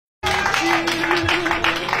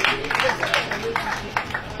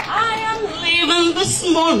I am living this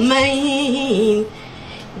moment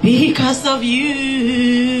because of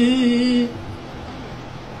you.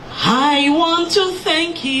 I want to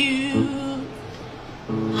thank you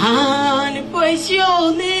and praise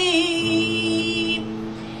your name.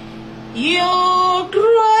 Your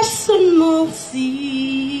grace and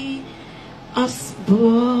mercy has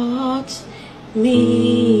brought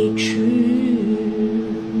me through.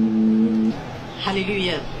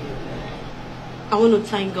 Hallelujah. I want to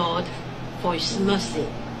thank God for His mercy,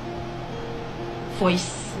 for His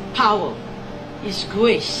power, His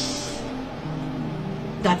grace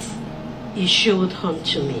that He showed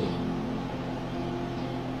unto me.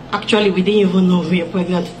 Actually, we didn't even know we were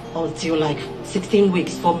pregnant until like 16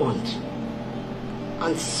 weeks, 4 months.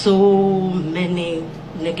 And so many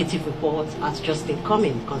negative reports has just been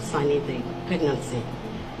coming concerning the pregnancy.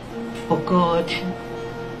 But God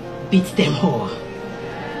beat them all.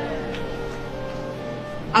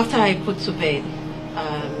 After I put to bed,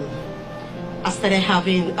 I started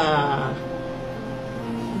having a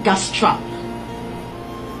gas trap.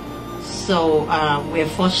 So we were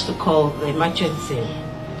forced to call the emergency.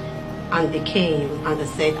 And they came and they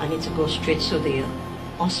said, I need to go straight to the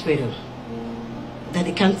hospital. That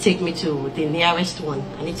they can't take me to the nearest one.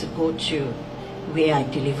 I need to go to where I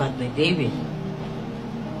delivered my baby.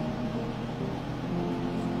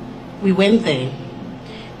 We went there.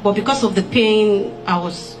 But because of the pain I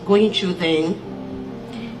was going through then,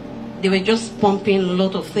 they were just pumping a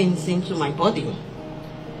lot of things into my body.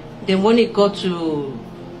 Then when it got to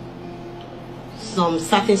some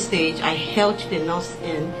certain stage, I held the nurse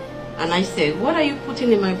in and I said, what are you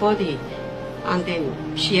putting in my body? And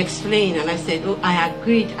then she explained and I said, oh, I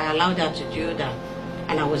agreed, I allowed her to do that.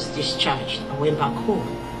 And I was discharged. I went back home.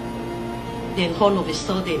 Then all of a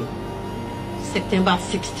sudden, September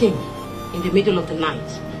 16, in the middle of the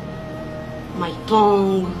night, my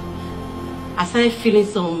tongue, I started feeling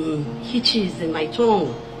some hitches in my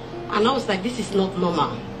tongue. And I was like, this is not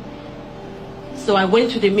normal. So I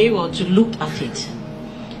went to the mirror to look at it.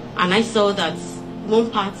 And I saw that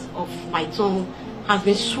one part of my tongue has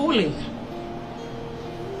been swollen.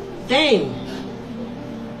 Then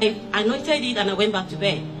I anointed it and I went back to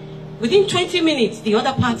bed. Within 20 minutes, the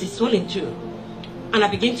other part is swollen too. And I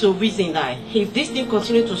began to reason that if this thing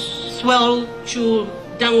continues to swell through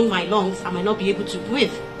down my lungs, I might not be able to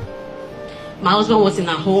breathe. My husband was in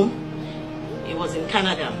our home. He was in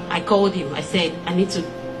Canada. I called him. I said, I need to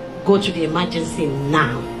go to the emergency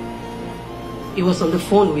now. He was on the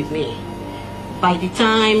phone with me. By the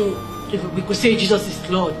time we could say Jesus is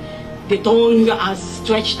Lord, the tongue has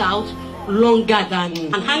stretched out longer than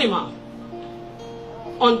an animal.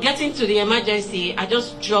 On getting to the emergency, I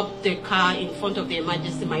just dropped the car in front of the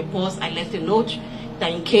emergency. My boss, I left a note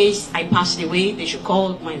that in case I passed away, they should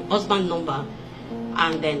call my husband's number,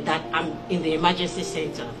 and then that I'm in the emergency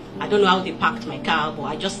center. I don't know how they packed my car, but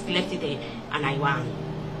I just left it there and I ran.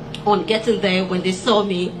 On getting there, when they saw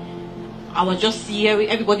me, I was just hearing,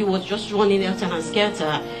 everybody was just running out and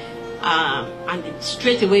scatter, and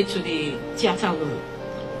straight away to the theater room.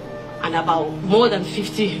 And about more than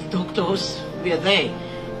 50 doctors were there.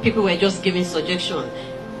 People were just giving suggestions.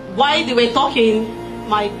 While they were talking,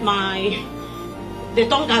 the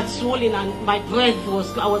tongue had swollen and my breath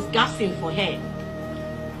I was gasping for air.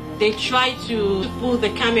 They tried to pull the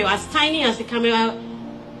camera. As tiny as the camera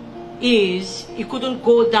is, it couldn't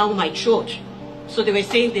go down my throat. So they were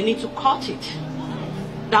saying they need to cut it.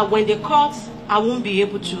 That when they cut, I won't be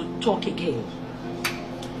able to talk again.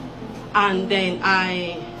 And then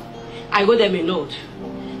I wrote them a note.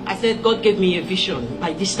 I said, God gave me a vision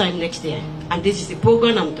by this time next year. And this is the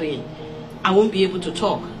program I'm doing. I won't be able to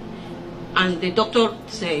talk. And the doctor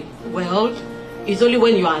said, well, it's only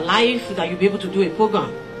when you are alive that you'll be able to do a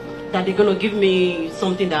program. That they're going to give me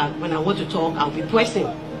something that when I want to talk, I'll be pressing.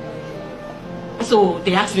 So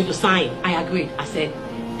they asked me to sign. I agreed. I said,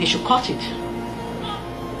 they should cut it.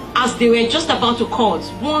 As they were just about to cut,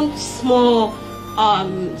 one small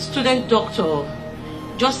student doctor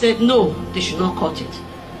just said, no, they should not cut it.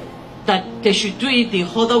 That they should do it the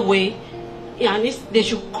other way. And they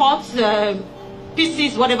should cut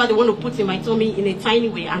pieces, whatever they want to put in my tummy in a tiny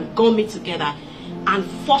way and gum it together and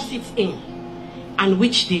force it in. And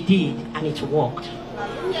which they did, and it worked.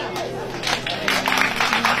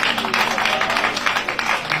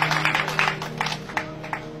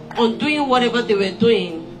 On doing whatever they were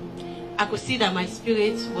doing, I could see that my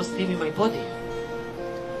spirit was leaving my body.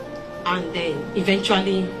 And then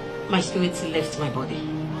eventually my spirit left my body.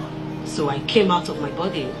 So I came out of my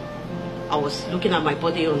body. I was looking at my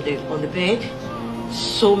body on the bed.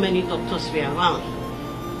 So many doctors were around.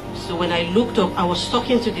 So when I looked up, I was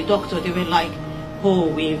talking to the doctor. They were like, oh,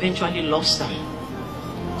 we eventually lost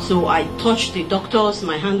her. So I touched the doctors.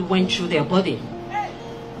 My hand went through their body.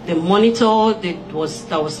 The monitor that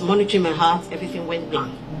was monitoring my heart, everything went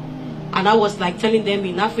blank. And I was like telling them,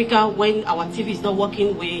 in Africa, when our TV is not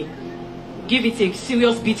working, we give it a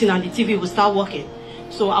serious beating and the TV will start working.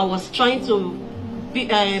 So I was trying to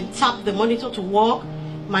tap the monitor to work.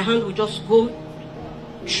 My hand would just go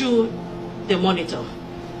through the monitor.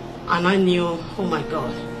 And I knew, oh my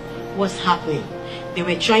God, what's happening? They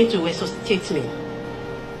were trying to resuscitate me.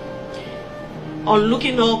 On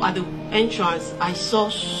looking up at the entrance, I saw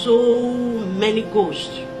so many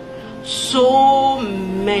ghosts. So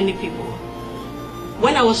many people.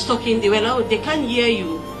 When I was talking, they were like, oh, they can't hear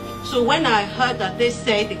you. So when I heard that they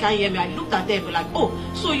said they can't hear me, I looked at them like, oh,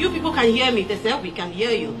 so you people can hear me? They said, we can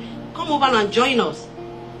hear you. Come over and join us.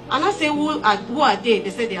 And I said, who are they? They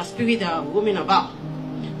said they are spirits that are roaming about.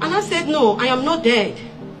 And I said, no, I am not dead.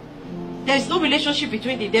 There is no relationship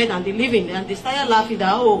between the dead and the living. And they started laughing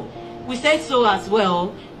that, oh, we said so as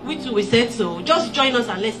well. We too, we said so. Just join us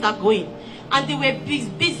and let's start going. And they were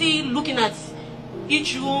busy looking at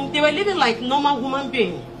each room. They were living like normal human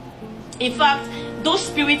beings. In fact, those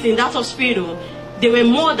spirits in that hospital, they were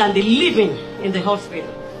more than the living in the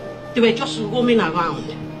hospital. They were just roaming around.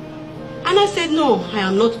 And I said, no, I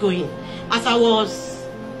am not going. As I was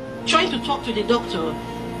trying to talk to the doctor,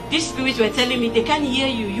 these spirits were telling me, they can't hear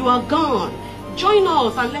you, you are gone. Join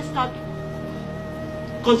us and let's start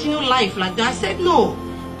continue life like that. I said, no,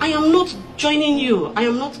 I am not joining you. I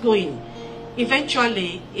am not going.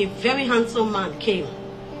 Eventually, a very handsome man came.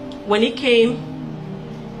 When he came,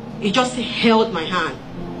 he just held my hand.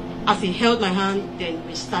 As he held my hand, then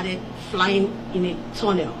we started flying in a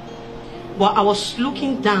tunnel. But I was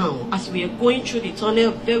looking down as we were going through the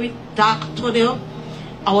tunnel, very dark tunnel.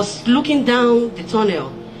 I was looking down the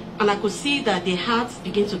tunnel, and I could see that the hearts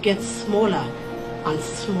begin to get smaller and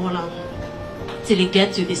smaller till it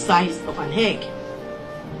gets to the size of an egg.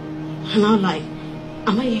 And I'm like,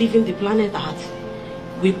 am I leaving the planet Earth?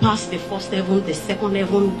 We passed the first heaven, the second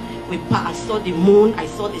heaven. I saw the moon, I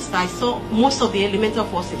saw the stars, I saw most of the elemental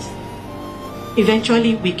forces.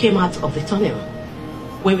 Eventually, we came out of the tunnel.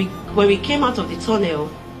 When we came out of the tunnel,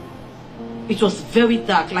 it was very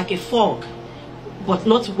dark, like a fog, but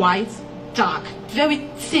not white, dark, very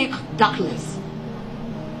thick darkness.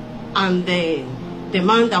 And the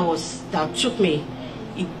man that took me,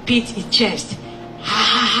 he beat his chest. Ha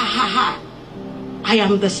ha ha ha ha! I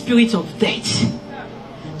am the spirit of death.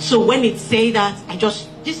 So when it say that,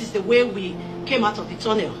 this is the way we came out of the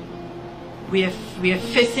tunnel. We are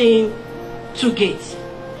facing two gates.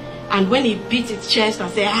 And when he beat his chest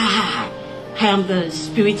and said, I am the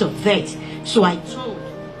spirit of death. So I turned.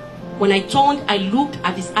 When I turned, I looked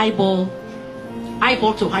at his eyeball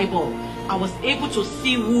to eyeball. I was able to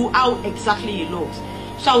see how exactly he looks.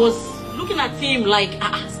 So I was looking at him like,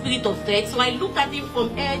 spirit of death. So I looked at him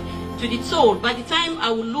from head to the toe. By the time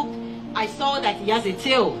I would look, I saw that he has a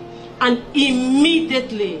tail. And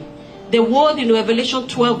immediately, the word in Revelation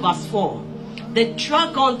 12 verse 4, the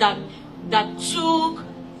dragon that took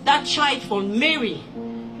that child from Mary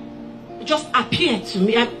just appeared to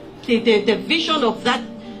me. The vision of that,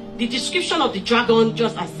 the description of the dragon,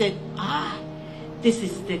 I said, this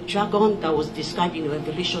is the dragon that was described in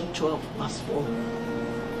Revelation 12 verse 4.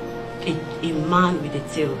 A man with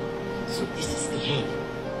a tail. So this is the end.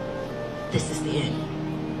 This is the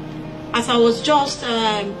end. As I was just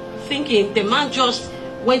thinking, the man just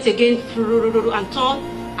went again and turned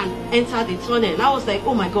and entered the tunnel. And I was like,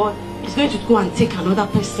 oh my God, he's going to go and take another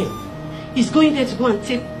person. He's going there to go and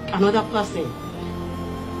take another person.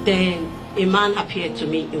 Then a man appeared to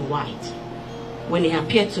me in white. When he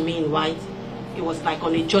appeared to me in white, it was like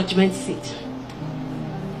on a judgment seat.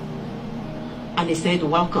 And he said,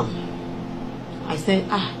 welcome. I said,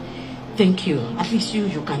 thank you. At least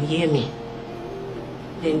you can hear me.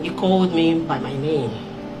 Then he called me by my name.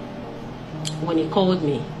 When he called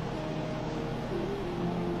me,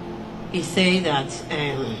 he said that,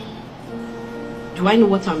 do I know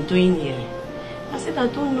what I'm doing here? I said, I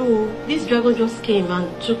don't know. This dragon just came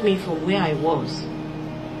and took me from where I was.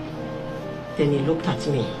 Then he looked at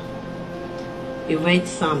me. He read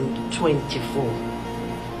Psalm 24.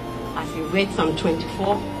 As he read Psalm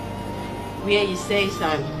 24, where he says,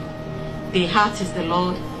 the heart is the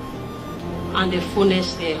Lord, and the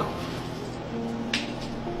fullness thereof,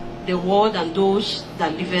 the world and those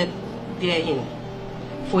that live therein.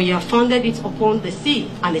 For you have founded it upon the sea,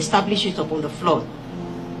 and established it upon the flood.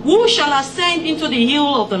 Who shall ascend into the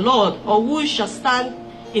hill of the Lord, or who shall stand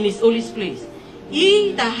in his holy place?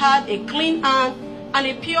 He that had a clean hand and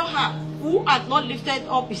a pure heart, who hath not lifted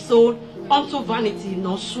up his soul unto vanity,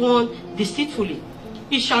 nor sworn deceitfully,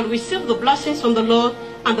 he shall receive the blessings from the Lord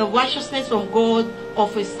and the righteousness from God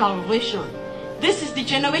of his salvation. This is the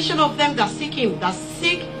generation of them that seek him, that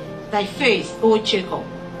seek thy face, O Jacob.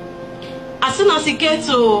 As soon as he gets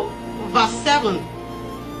to verse 7,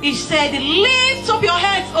 he said, lift up your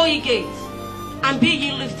heads, O ye gates, and be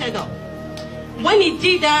ye lifted up. When he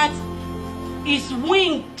did that, his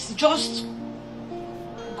wings just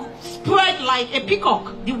spread like a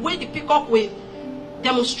peacock. The way the peacock will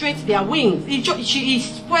demonstrate their wings, he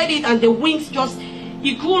spread it, and the wings just,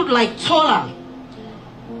 he grew like taller.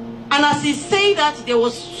 And as he said that, there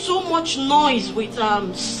was so much noise with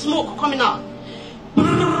smoke coming out,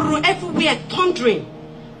 everywhere thundering,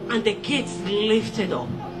 and the gates lifted up.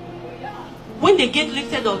 When the gate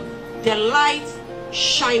lifted up, the light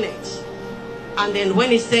shineth. And then when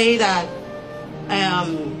he said that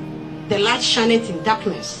the light shineth in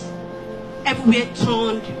darkness, everywhere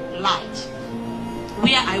turned light.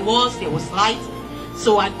 Where I was, there was light.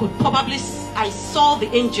 So I saw the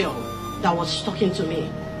angel that was talking to me.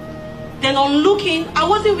 Then on looking, I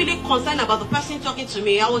wasn't really concerned about the person talking to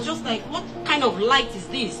me. I was just like, what kind of light is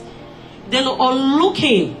this? Then on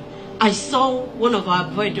looking, I saw one of our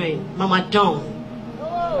brethren, Mama Dawn.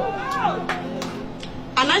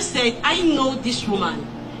 And I said, I know this woman.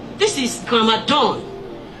 This is Grandma Dawn.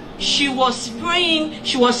 She was praying,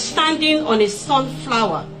 she was standing on a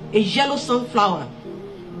sunflower, a yellow sunflower.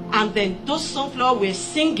 And then those sunflowers were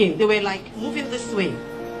singing. They were like moving this way.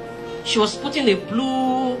 She was putting a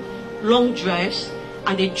blue long dress,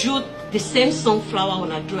 and they drew the same sunflower on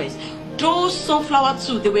her dress. Those sunflowers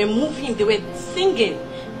too, they were moving, they were singing.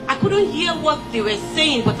 I couldn't hear what they were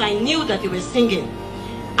saying, but I knew that they were singing.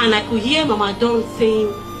 And I could hear Mama Dawn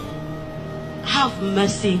saying, have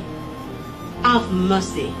mercy, have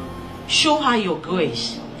mercy, show her your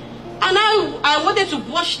grace. And I wanted to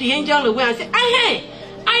brush the angel away and say, hey,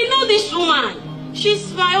 I know this woman.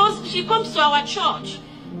 She's my husband. She comes to our church.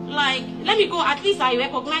 Like, let me go. At least I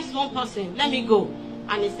recognize one person. Let me go.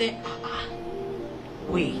 And he said,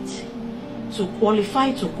 wait. To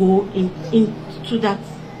qualify to go into that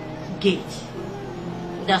gate,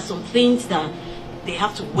 there are some things that they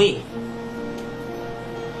have to weigh.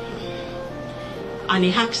 And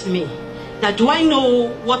he asked me, that do I know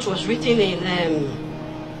what was written in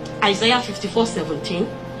Isaiah 54:17?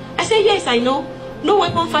 I said, yes, I know. No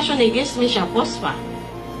weapon fashioned against me shall prosper.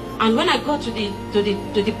 And when I got to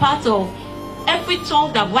the part of every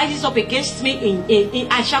tongue that rises up against me,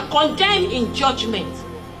 I shall condemn in judgment.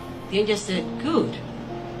 The angel said, good.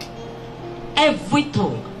 Every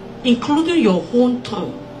tongue, including your own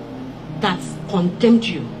tongue, that condemned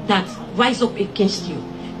you, that rise up against you,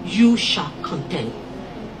 you shall condemn.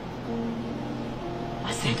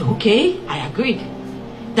 I said, okay, I agreed.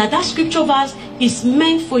 That scripture verse is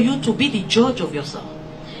meant for you to be the judge of yourself.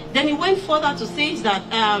 Then he went further to say that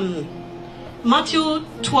Matthew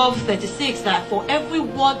 12:36, that for every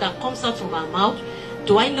word that comes out from our mouth,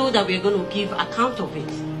 do I know that we are going to give account of it?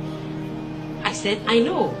 I said, I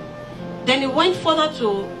know. Then he went further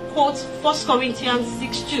to quote 1 Corinthians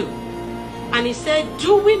 6:2. And he said,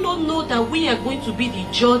 do we not know that we are going to be the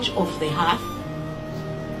judge of the earth?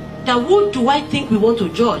 That who do I think we want to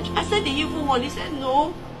judge? I said, the evil one. He said,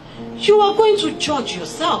 no. You are going to judge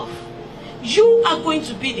yourself. You are going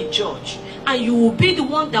to be the judge. And you will be the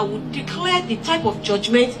one that will declare the type of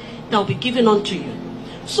judgment that will be given unto you.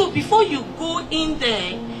 So before you go in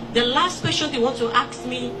there, the last question they want to ask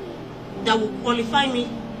me that will qualify me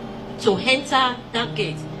to enter that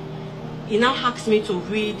gate, he now asks me to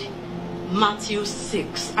read Matthew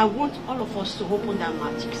 6. I want all of us to open that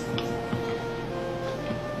Matthew 6.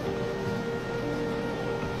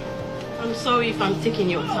 I'm sorry if I'm taking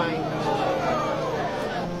your time.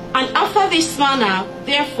 And after this manner,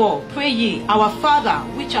 therefore, pray ye, our Father,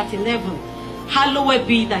 which art in heaven, hallowed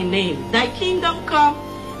be thy name. Thy kingdom come,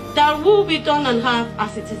 thy will be done on earth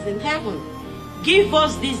as it is in heaven. Give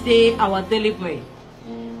us this day our daily bread.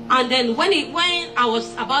 And then when I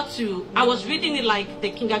was reading it like the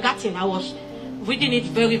kindergarten, I was reading it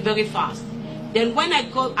very, very fast. Then when I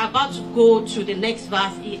got about to go to the next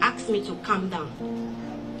verse, he asked me to calm down.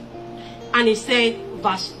 And he said,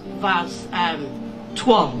 verse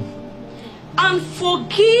 12, and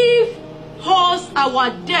forgive us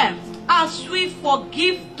our debts as we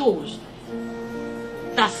forgive those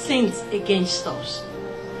that sins against us.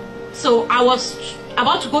 So I was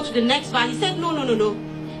about to go to the next verse. He said, no.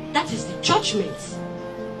 That is the judgment.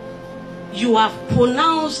 You have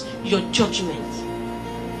pronounced your judgment.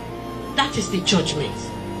 That is the judgment.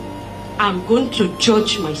 I'm going to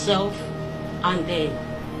judge myself, and then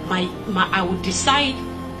I will decide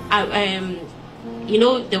you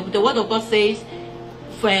know, the word of God says,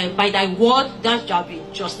 by thy word thou shalt be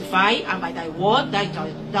justified, and by thy word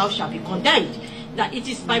thou shalt be condemned. That it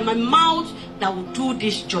is by my mouth that will do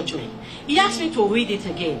this judgment. He asked me to read it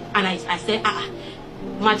again, and I said,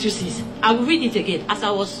 Matthew 6, I will read it again. As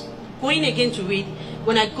I was going again to read,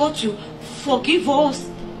 when I got to forgive us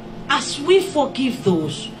as we forgive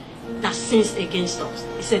those that sins against us,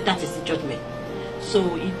 he said that is the judgment.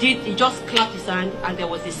 So he just clapped his hand, and there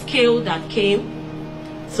was a scale that came.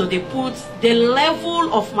 So they put the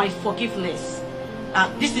level of my forgiveness.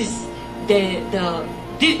 This is they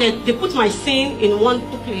put my sin in one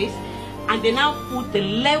place, and they now put the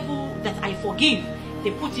level that I forgive.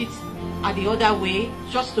 They put it at the other way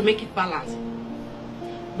just to make it balanced.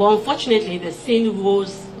 But unfortunately, the sin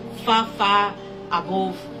rose far, far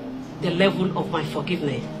above the level of my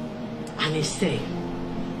forgiveness. And he said,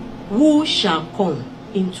 who shall come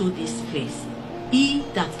into this place? He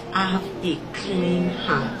that have a clean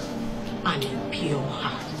hand and a pure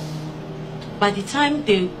heart. By the time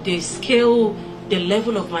they scale the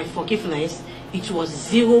level of my forgiveness, it was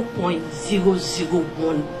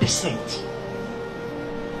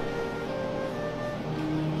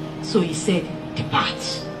 0.001%. So he said,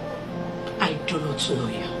 depart, I do not know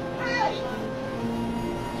you.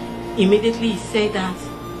 Immediately he said that,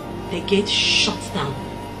 the gate shut down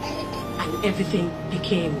and everything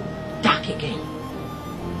became dark again.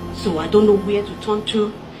 So I don't know where to turn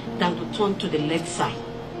to than to turn to the left side.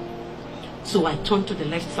 So I turned to the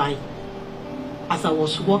left side. As I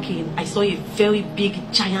was walking, I saw a very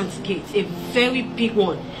big giant gate, a very big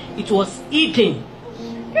one. It was hidden.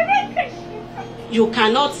 You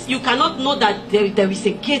cannot know that there is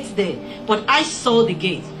a gate there. But I saw the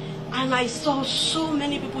gate. And I saw so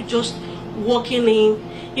many people just walking in.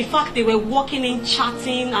 In fact, they were walking in,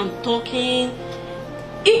 chatting and talking.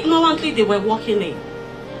 Ignorantly, they were walking in.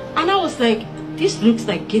 And I was like, this looks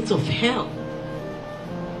like gates of hell.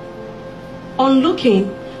 On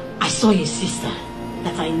looking, I saw a sister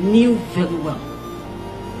that I knew very well.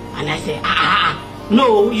 And I said,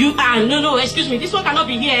 no, no, excuse me, this one cannot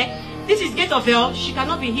be here. This is gate of hell, she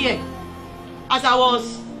cannot be here. As I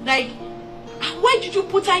was like, why did you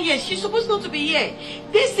put her here? She's supposed not to be here.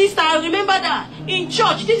 This sister, I remember that in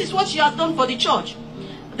church, this is what she has done for the church.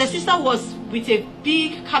 The sister was with a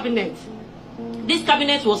big cabinet. This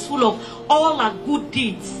cabinet was full of all her good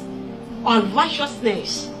deeds and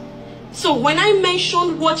righteousness. So when I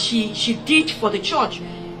mentioned what she did for the church,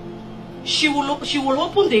 she will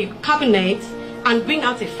open the cabinet and bring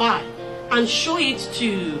out a file and show it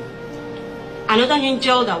to another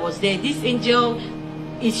angel that was there. This angel,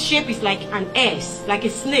 its shape is like an S, like a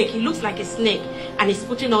snake. It looks like a snake, and it's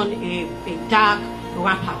putting on a dark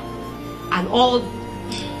wrapper and all.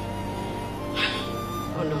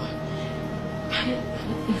 Oh no.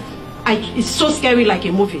 It's so scary, like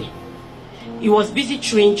a movie. He was busy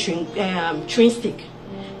chewing stick,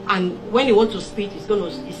 and when he wants to spit, he's going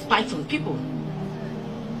to spite on people.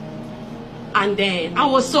 And then I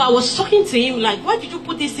was talking to him like, why did you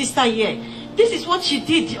put this sister here? This is what she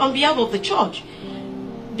did on behalf of the church.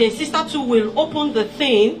 The sister too will open the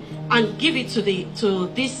thing and give it to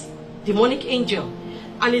this demonic angel,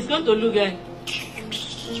 and it's going to look like.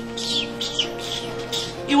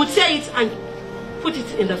 He would tear it and put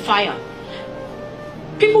it in the fire.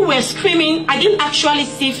 People were screaming. I didn't actually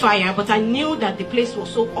see fire, but I knew that the place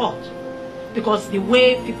was so hot because the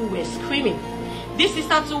way people were screaming. This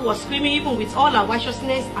sister too was screaming, even with all her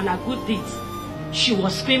righteousness and her good deeds. She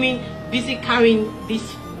was screaming, busy carrying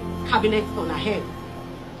this cabinet on her head.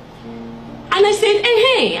 And I said,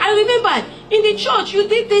 hey, I remembered in the church, you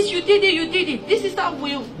did this, you did it, you did it. This sister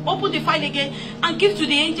will open the file again and give to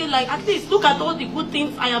the angel, like, at least look at all the good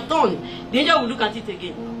things I have done. The angel will look at it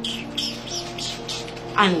again.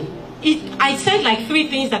 And I said like 3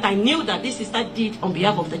 things that I knew that this sister did on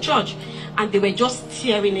behalf of the church. And they were just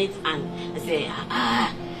tearing it, and I said,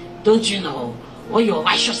 don't you know, all your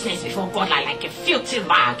righteousness before God are like a filthy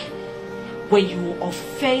rag. When you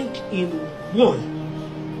offend in one,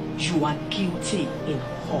 you are guilty in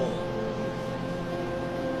all.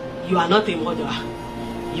 You are not a murderer.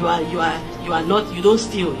 You are not, you don't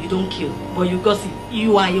steal, you don't kill, but you gossip.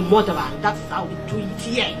 You are a murderer. That's how we do it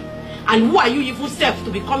here. And who are you even self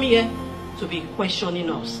to be coming here to be questioning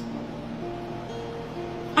us?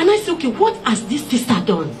 And I said, okay, what has this sister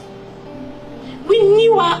done? We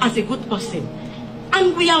knew her as a good person,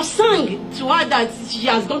 and we have sang to her that she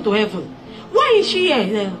has gone to heaven. Why is she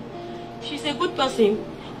here? She's a good person,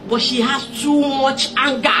 but she has too much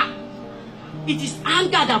anger. It is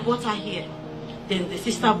anger that brought her here. Then the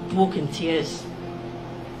sister broke in tears.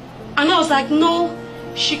 And I was like, no,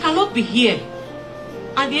 she cannot be here.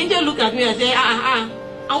 And the angel looked at me and said, and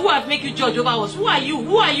who have made you judge over us? Who are you?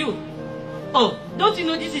 Who are you? Oh, don't you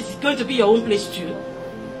know this is going to be your own place too?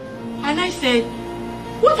 And I said,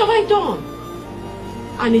 what have I done?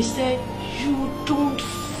 And he said, you don't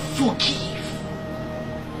forgive.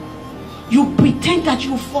 You pretend that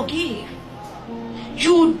you forgive.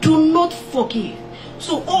 You do not forgive.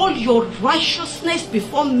 So all your righteousness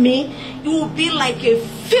before me, it will be like a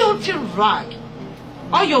filthy rag.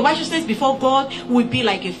 All your righteousness before God will be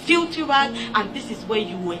like a filthy rag, and this is where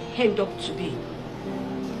you will end up to be.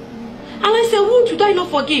 And I said, who did I not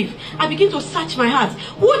forgive? I begin to search my heart.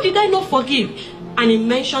 Who did I not forgive? And he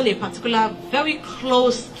mentioned a particular very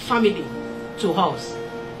close family to us.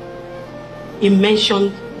 He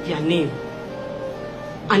mentioned their name.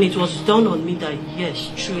 And it was done on me that,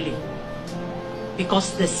 yes, truly.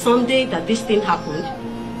 Because the Sunday that this thing happened,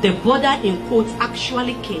 the brother in quotes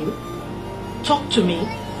actually came, talked to me,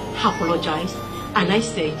 apologized, and I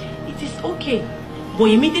said, it is okay. But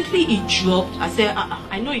immediately he dropped. I said,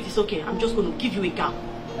 I know it is okay. I'm just going to give you a gap.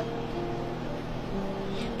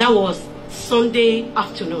 That was Sunday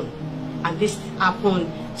afternoon. And this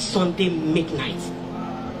happened Sunday midnight.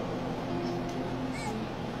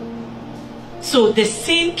 So the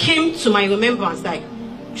sin came to my remembrance like,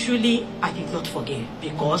 truly, I did not forgive,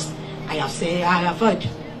 because I have said, I have heard,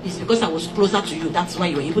 it's because I was closer to you. That's why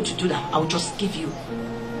you were able to do that. I'll just give you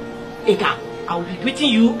a gap. I'll be greeting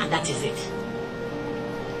you, and that is it.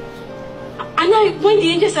 And when the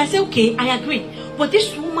angel said, I said, okay, I agree. But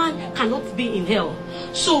this woman cannot be in hell.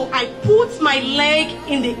 So I put my leg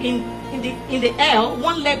in the air.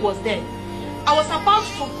 One leg was there. I was about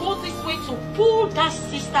to go this way to pull that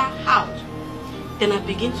sister out. Then I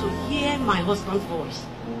began to hear my husband's voice.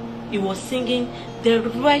 He was singing, the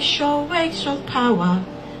resurrection power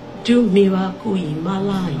do miracle in my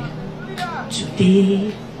life.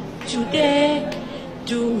 Today,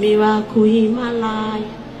 do miracle in my life.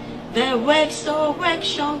 The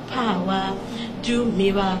resurrection power do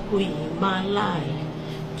miracle in my life.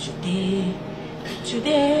 Today,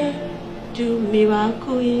 do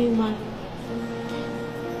miracle in my life.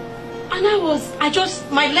 And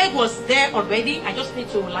my leg was there already. I just need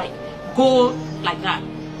to like go like that.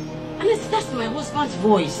 And I said, that's my husband's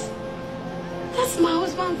voice. That's my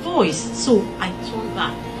husband's voice. So I turned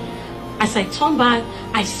back. As I turned back,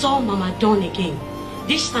 I saw Mama Dawn again.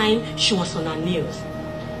 This time, she was on her knees.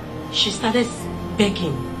 She started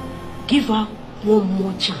begging, give her one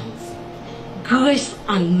more chance. Grace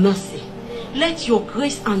and mercy. Let your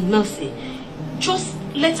grace and mercy just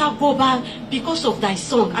let her go back because of thy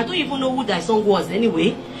song. I don't even know who thy song was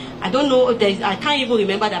anyway. I don't know if I can't even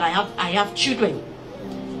remember that I have children.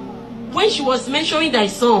 When she was mentioning thy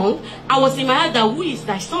song, I was in my head that who is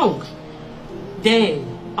thy song? Then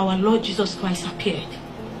our Lord Jesus Christ appeared.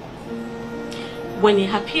 When he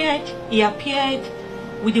appeared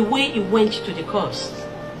with the way he went to the cross.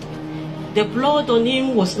 The blood on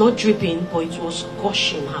him was not dripping, but it was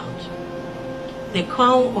gushing out. The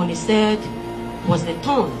crown on his head was the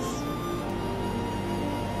thorns.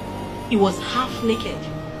 He was half naked,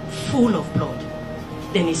 full of blood.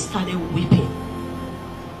 Then he started weeping.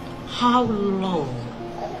 How long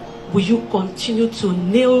will you continue to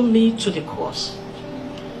nail me to the cross?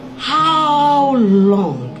 How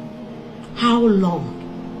long? How long?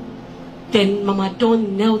 Then Mama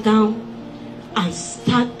Dawn knelt down and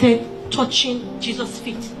started touching Jesus'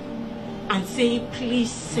 feet and saying, please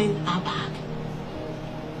send her back.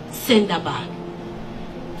 Send her back.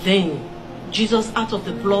 Then Jesus, out of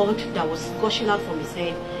the blood that was gushing out from his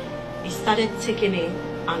head, he started taking it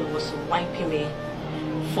and was wiping it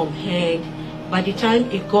from head. By the time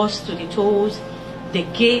it got to the toes, the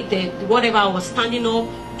gate, whatever I was standing up,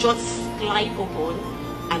 just slide open,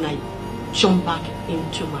 and I jumped back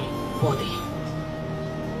into my body.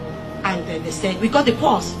 And then they said, we got a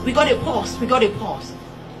pulse, we got a pulse, we got a pulse.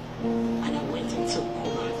 And I went into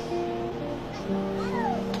coma.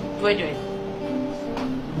 Brethren,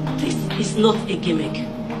 this is not a gimmick.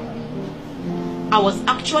 I was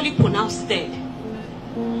actually pronounced dead.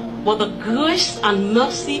 But the grace and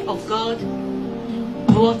mercy of God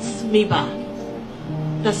brought me back.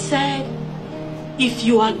 They said, if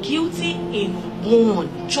you are guilty in one,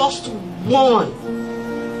 just one,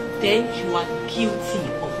 then you are guilty